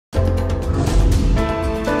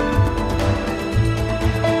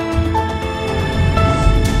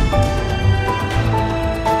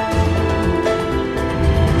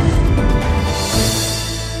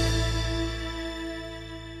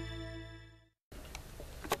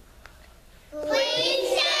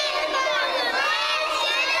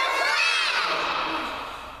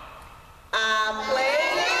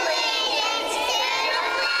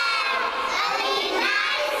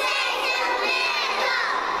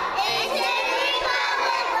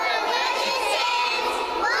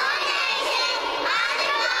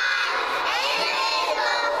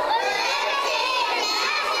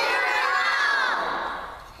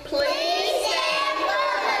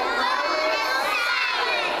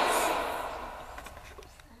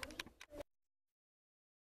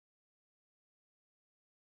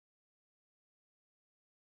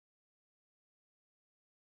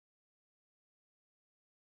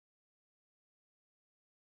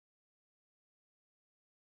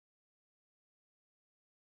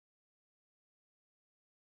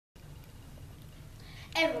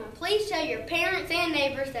Everyone, please tell your parents and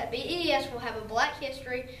neighbors that BES will have a Black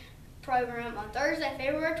History program on Thursday,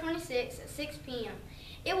 February 26th at 6 p.m.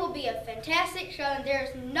 It will be a fantastic show and there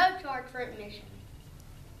is no charge for admission.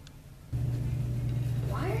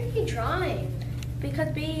 Why are you drawing?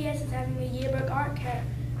 Because BES is having a yearbook art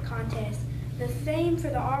contest. The theme for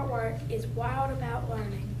the artwork is Wild About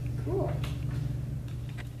Learning. Cool.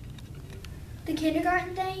 The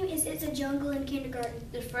kindergarten theme is It's a Jungle in Kindergarten.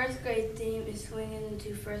 The first grade theme is Swinging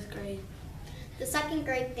into First Grade. The second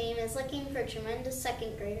grade theme is Looking for Tremendous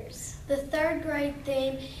Second Graders. The third grade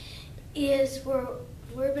theme is We're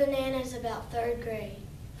Bananas About third grade.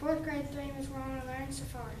 Fourth grade theme is We're on a Learning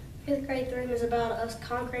Safari. Fifth grade theme is about us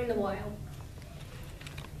conquering the wild.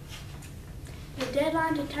 The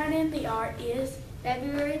deadline to turn in the art is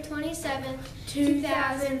February 27th,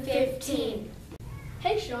 2015.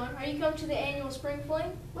 Hey Sean, are you coming to the annual Spring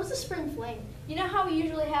Fling? What's a spring fling? You know how we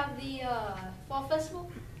usually have the fall festival?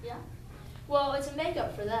 Yeah. Well, it's a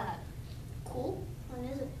makeup for that. Cool. When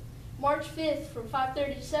is it? March 5th from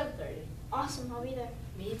 5:30 to 7:30. Awesome, I'll be there.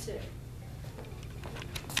 Me too.